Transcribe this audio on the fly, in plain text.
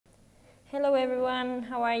Hello everyone,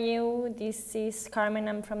 how are you? This is Carmen,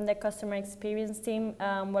 I'm from the customer experience team.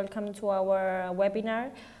 Welcome to our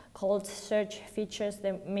webinar called Search Features,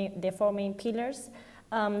 the four main pillars.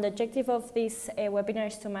 The objective of this webinar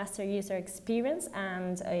is to master user experience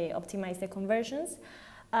and optimize the conversions.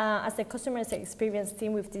 As a customer experience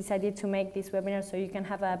team, we've decided to make this webinar so you can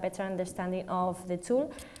have a better understanding of the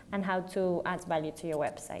tool and how to add value to your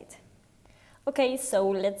website. Okay, so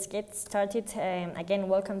let's get started. Again,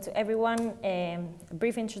 welcome to everyone. A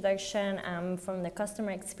brief introduction. I'm from the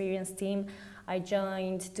customer experience team. I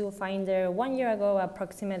joined Doofinder 1 year ago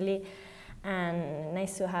approximately, and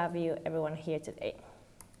nice to have you everyone here today.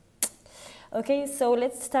 Okay, so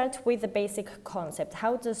let's start with the basic concept.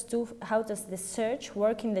 How does the search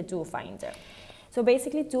work in the Doofinder? So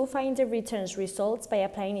basically, Doofinder returns results by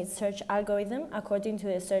applying its search algorithm according to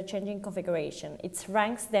the search engine configuration. It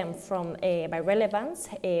ranks them from by relevance.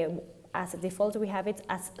 As a default, we have it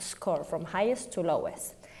as score from highest to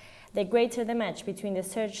lowest. The greater the match between the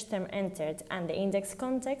search term entered and the index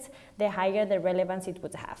context, the higher the relevance it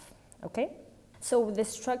would have. Okay? So the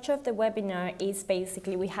structure of the webinar is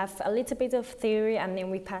basically we have a little bit of theory and then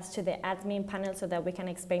we pass to the admin panel so that we can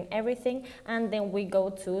explain everything, and then we go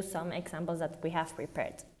to some examples that we have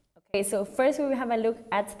prepared. Okay, so first we will have a look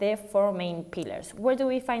at the four main pillars. Where do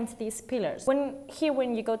we find these pillars? When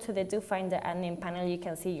you go to the Doofinder admin panel, you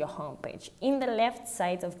can see your homepage. In the left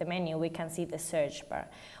side of the menu, we can see the search bar.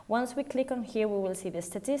 Once we click on here, we will see the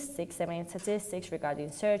statistics, the main statistics regarding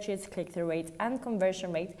searches, click-through rate, and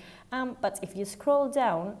conversion rate. But if you scroll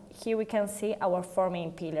down, here we can see our four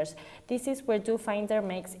main pillars. This is where Doofinder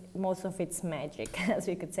makes most of its magic, as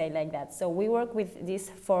we could say like that. So we work with these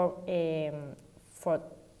four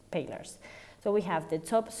pillars. So we have the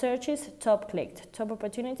top searches, top clicked, top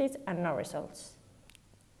opportunities, and no results.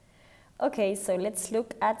 Okay, so let's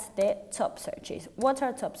look at the top searches. What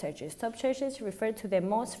are top searches? Top searches refer to the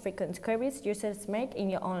most frequent queries users make in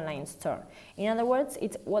your online store. In other words,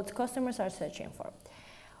 it's what customers are searching for.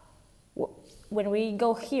 When we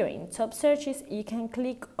go here in top searches, you can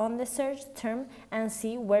click on the search term and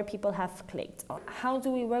see where people have clicked on. How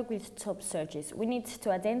do we work with top searches? We need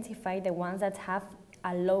to identify the ones that have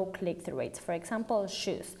a low click-through rate. For example,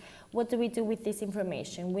 shoes. What do we do with this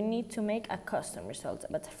information? We need to make a custom result.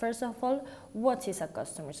 But first of all, what is a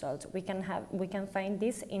custom result? We can find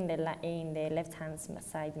this in the left-hand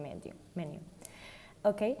side menu.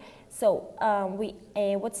 Okay, so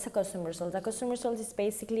what's a custom result? A custom result is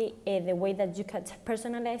basically the way that you can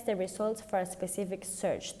personalize the results for a specific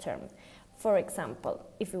search term. For example,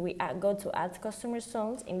 if we go to add custom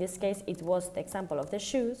results, in this case it was the example of the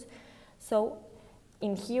shoes. So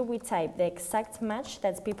in here we type the exact match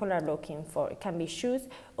that people are looking for. It can be shoes,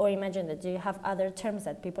 or imagine that you have other terms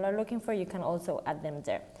that people are looking for, you can also add them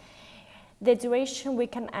there. The duration, we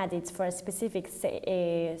can add it for a specific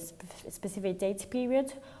date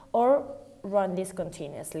period or run this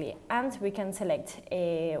continuously. And we can select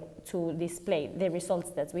to display the results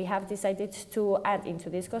that we have decided to add into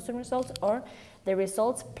this custom results, or the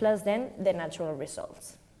results plus then the natural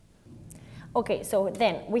results. Okay, so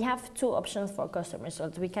then we have two options for custom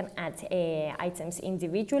results. We can add items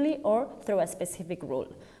individually or through a specific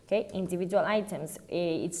rule. Okay, individual items,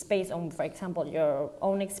 it's based on, for example, your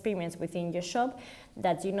own experience within your shop,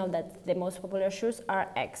 that you know that the most popular shoes are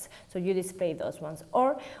X, so you display those ones.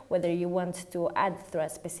 Or whether you want to add through a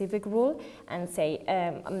specific rule and say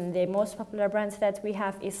the most popular brand that we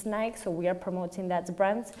have is Nike, so we are promoting that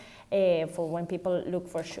brand for when people look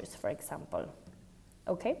for shoes, for example.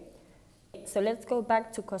 Okay. So let's go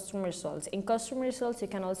back to custom results. In custom results, you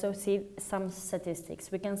can also see some statistics.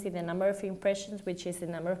 We can see the number of impressions, which is the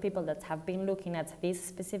number of people that have been looking at this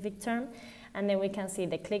specific term, and then we can see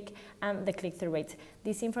the click and the click-through rate.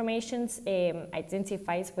 This information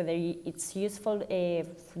identifies whether it's useful,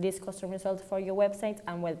 this custom result for your website,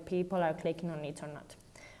 and whether people are clicking on it or not.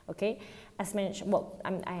 Okay, as mentioned, well,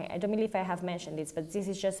 I don't believe I have mentioned this, but this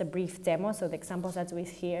is just a brief demo, so the examples that we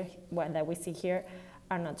see here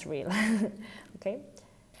are not real.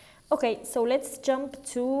 Okay, so let's jump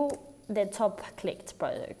to the top clicked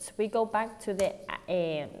products. We go back to the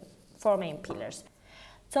four main pillars.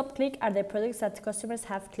 Top click are the products that customers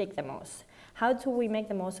have clicked the most. How do we make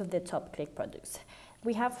the most of the top click products?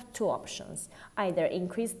 We have two options. Either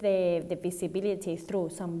increase the visibility through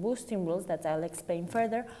some boosting rules that I'll explain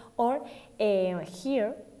further, or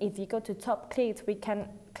here, if you go to top clicked, we can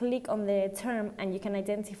click on the term and you can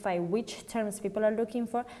identify which terms people are looking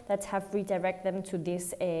for that have redirect them to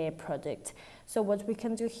this product. So what we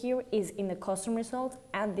can do here is in the custom result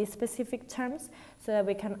add these specific terms so that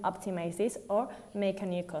we can optimize this or make a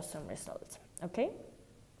new custom result. Okay?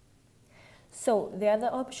 So the other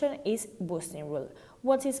option is boosting rule.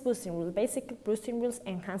 What is boosting rule? Basically, boosting rules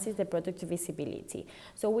enhances the product visibility.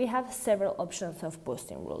 So we have several options of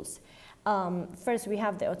boosting rules. First, we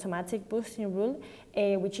have the automatic boosting rule,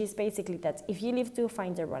 which is basically that if you leave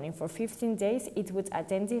Doofinder running for 15 days, it would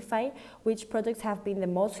identify which products have been the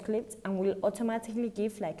most clicked and will automatically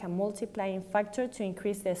give like a multiplying factor to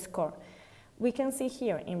increase the score. We can see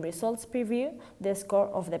here in results preview the score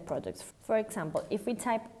of the products. For example, if we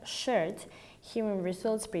type shirt, here in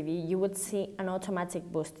results preview, you would see an automatic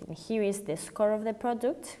boosting. Here is the score of the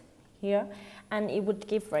product, here, and it would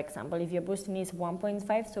give, for example, if your boosting is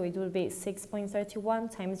 1.5, so it will be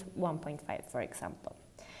 6.31 times 1.5, for example.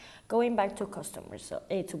 Going back to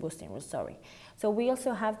to boosting rules, sorry. So we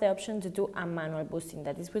also have the option to do a manual boosting,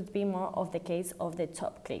 that this would be more of the case of the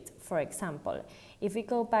top clicked. For example, if we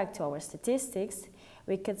go back to our statistics,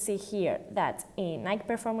 we can see here that in Nike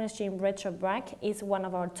Performance Gym Retro Brag is one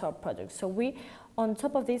of our top products. So on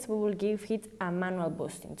top of this, we will give it a manual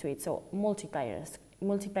boosting to it, so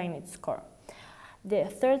multiplying its score. The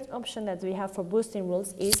third option that we have for boosting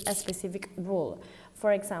rules is a specific rule.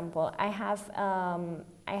 For example, I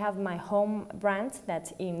have my home brand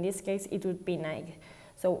that in this case it would be Nike.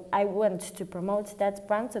 So I want to promote that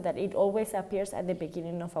brand so that it always appears at the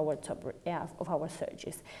beginning of our of our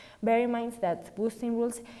searches. Bear in mind that boosting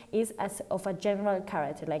rules is as of a general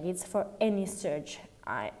character, like it's for any search.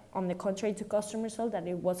 On the contrary to custom result, that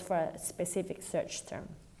it was for a specific search term.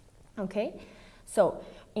 Okay. So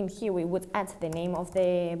in here we would add the name of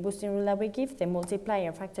the boosting rule that we give, the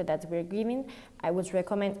multiplier factor that we're giving.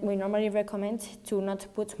 We normally recommend to not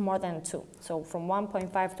put more than 2, so from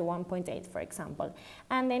 1.5 to 1.8, for example.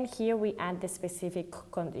 And then here we add the specific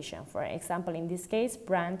condition. For example, in this case,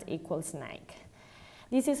 brand equals Nike.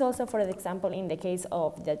 This is also, for example, in the case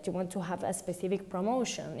of that you want to have a specific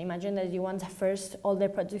promotion. Imagine that you want first all the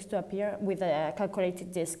products to appear with a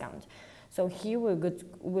calculated discount. So here we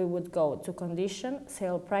would go to condition,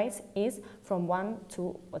 sale price is from 1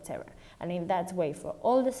 to whatever. And in that way, for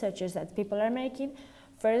all the searches that people are making,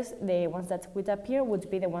 first the ones that would appear would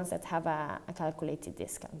be the ones that have a calculated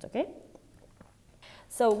discount, okay?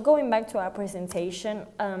 So going back to our presentation,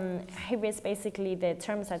 here is basically the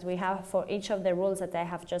terms that we have for each of the rules that I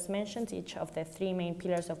have just mentioned, each of the 3 main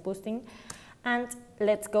pillars of boosting. And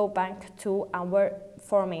let's go back to our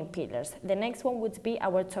 4 main pillars. The next one would be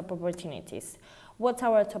our top opportunities. What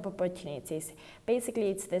are our top opportunities?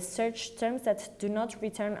 Basically, it's the search terms that do not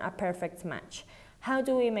return a perfect match. How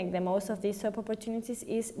do we make the most of these top opportunities?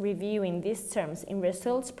 Is reviewing these terms in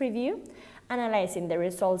results preview, analyzing the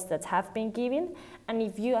results that have been given, and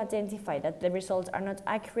if you identify that the results are not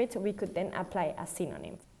accurate, we could then apply a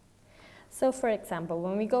synonym. So for example,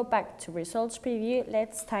 when we go back to results preview,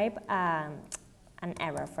 let's type an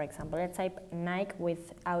error, for example. Let's type Nike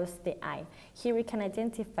without the I. Here we can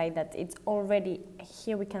identify that it's already,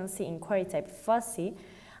 here we can see in query type fuzzy,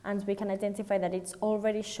 and we can identify that it's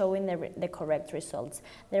already showing the correct results.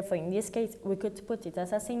 Therefore, in this case, we could put it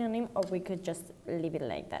as a synonym, or we could just leave it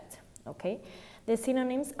like that, okay? The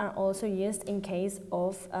synonyms are also used in case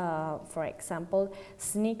of, for example,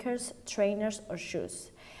 sneakers, trainers, or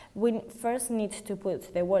shoes. We first need to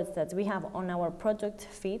put the words that we have on our product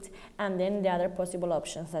feed and then the other possible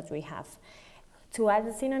options that we have. To add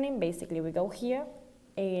a synonym, basically we go here.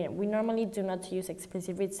 We normally do not use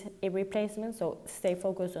explicit replacement, so stay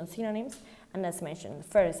focused on synonyms. And as mentioned,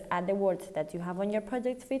 first add the words that you have on your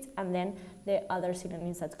product feed and then the other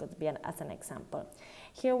synonyms that could be as an example.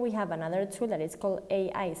 Here we have another tool that is called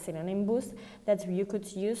AI Synonym Boost that you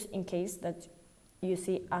could use in case that you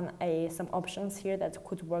see some options here that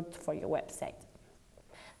could work for your website.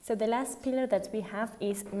 So the last pillar that we have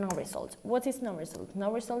is no result. What is no result?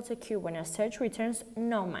 No results occur when a search returns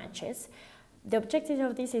no matches. The objective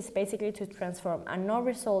of this is basically to transform a no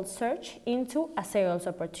result search into a sales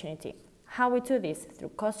opportunity. How we do this? Through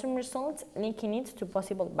custom results, linking it to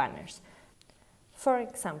possible banners. For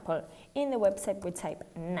example, in the website we type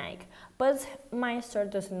Nike, but my store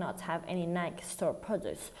does not have any Nike store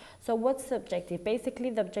products. So what's the objective?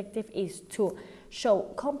 Basically, the objective is to show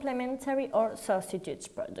complementary or substitute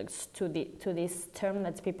products to this term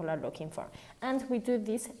that people are looking for. And we do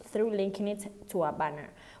this through linking it to a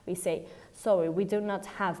banner. We say, sorry, we do not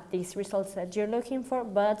have these results that you're looking for,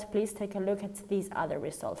 but please take a look at these other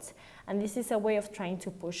results. And this is a way of trying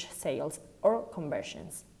to push sales or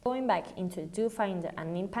conversions. Going back into Doofinder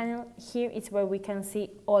and Nim panel, here is where we can see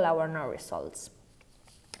all our no results.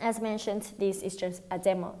 As mentioned, this is just a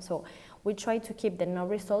demo, so we try to keep the no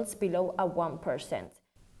results below a 1%.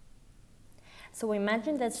 So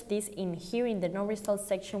imagine that this in here in the no results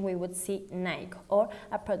section we would see Nike, or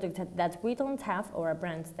a product that we don't have, or a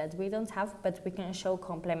brand that we don't have, but we can show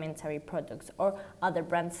complementary products or other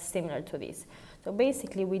brands similar to this. So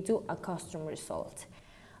basically we do a custom result.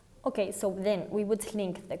 Okay, so then we would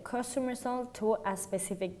link the custom result to a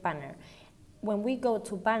specific banner. When we go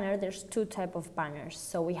to banner, there's two types of banners.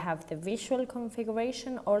 So we have the visual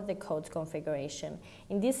configuration or the code configuration.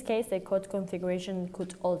 In this case, the code configuration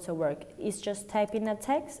could also work. It's just typing a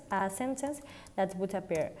text, a sentence that would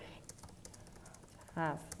appear.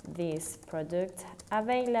 Have this product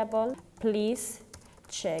available, please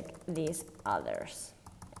check these others.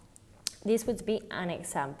 This would be an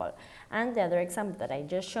example. And the other example that I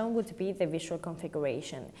just shown would be the visual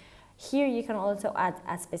configuration. Here you can also add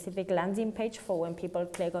a specific landing page for when people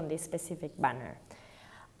click on this specific banner.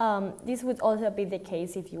 This would also be the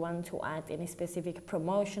case if you want to add any specific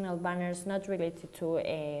promotional banners not related to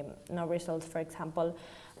no results, for example.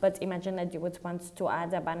 But imagine that you would want to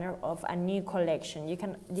add a banner of a new collection. You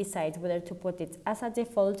can decide whether to put it as a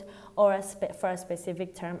default or for a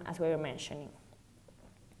specific term, as we were mentioning.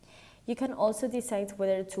 You can also decide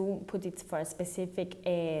whether to put it for a specific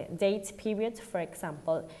date period, for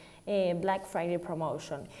example, a Black Friday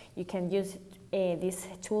promotion. You can use this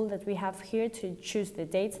tool that we have here to choose the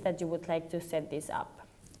dates that you would like to set this up.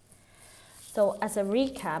 So as a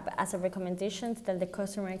recap, as a recommendation that the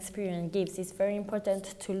customer experience gives, it's very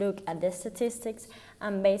important to look at the statistics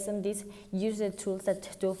and based on this, use the tools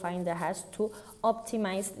that Doofinder has to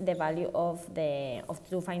optimize the value of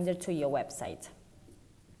Doofinder to your website.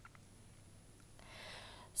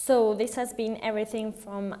 So this has been everything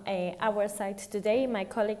from our side today. My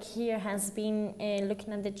colleague here has been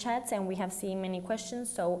looking at the chats and we have seen many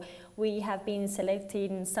questions, so we have been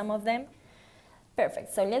selecting some of them.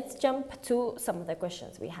 Perfect, so let's jump to some of the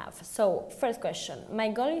questions we have. So first question, my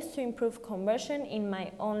goal is to improve conversion in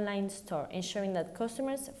my online store, ensuring that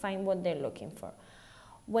customers find what they're looking for.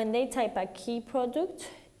 When they type a key product,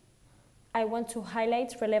 I want to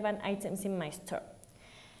highlight relevant items in my store.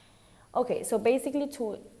 Okay, so basically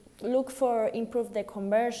to look for improve the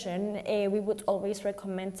conversion, we would always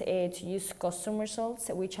recommend to use custom results,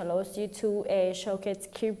 which allows you to showcase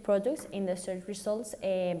key products in the search results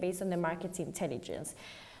based on the market intelligence.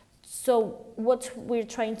 So what we're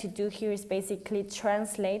trying to do here is basically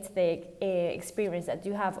translate the experience that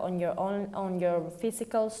you have on your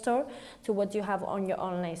physical store to what you have on your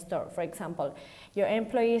online store. For example, your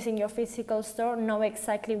employees in your physical store know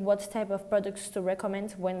exactly what type of products to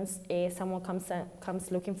recommend when someone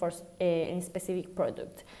comes looking for a specific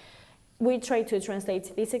product. We try to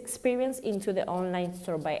translate this experience into the online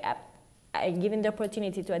store by app, giving the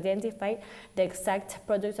opportunity to identify the exact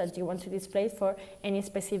products that you want to display for any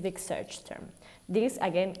specific search term. This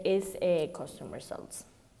again is custom results.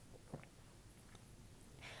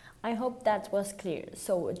 I hope that was clear.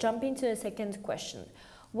 So jumping to the second question,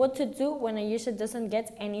 what to do when a user doesn't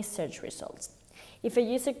get any search results? If a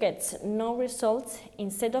user gets no results,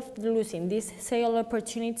 instead of losing this sale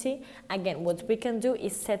opportunity, again, what we can do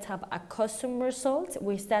is set up a custom result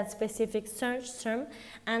with that specific search term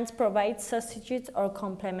and provide substitutes or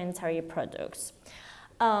complementary products.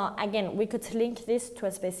 Again, we could link this to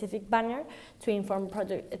a specific banner to inform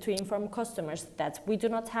customers that we do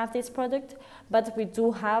not have this product, but we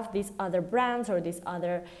do have these other brands or these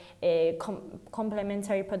other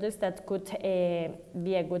complementary products that could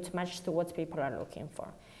be a good match to what people are looking for.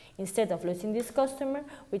 Instead of losing this customer,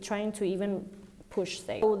 we're trying to even push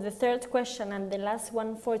sales. So the third question and the last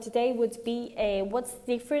one for today would be what's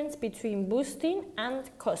the difference between boosting and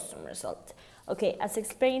custom result? Okay, as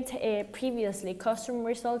explained previously, custom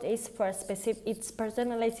result is for a specific, it's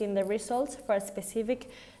personalizing the results for a specific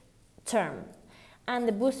term. And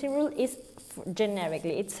the boosting rule is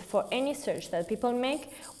generically, it's for any search that people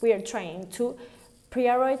make, we are trying to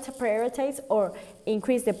prioritize or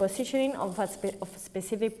increase the positioning of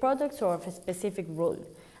specific products or of a specific rule.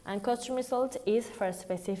 And custom result is for a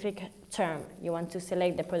specific term. You want to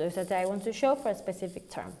select the products that I want to show for a specific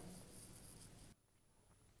term.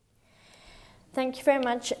 Thank you very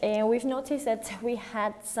much. We've noticed that we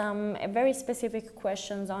had some very specific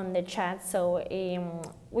questions on the chat, so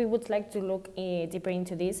we would like to look deeper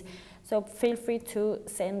into this. So feel free to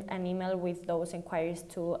send an email with those inquiries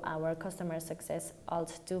to our customer success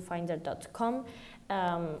at doofinder.com.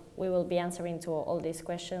 We will be answering to all these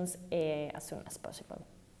questions as soon as possible.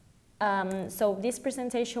 So this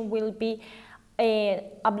presentation will be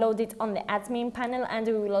uploaded on the admin panel, and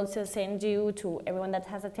we will also send you to everyone that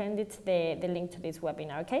has attended the link to this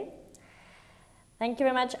webinar, okay? Thank you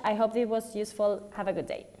very much. I hope it was useful. Have a good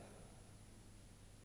day.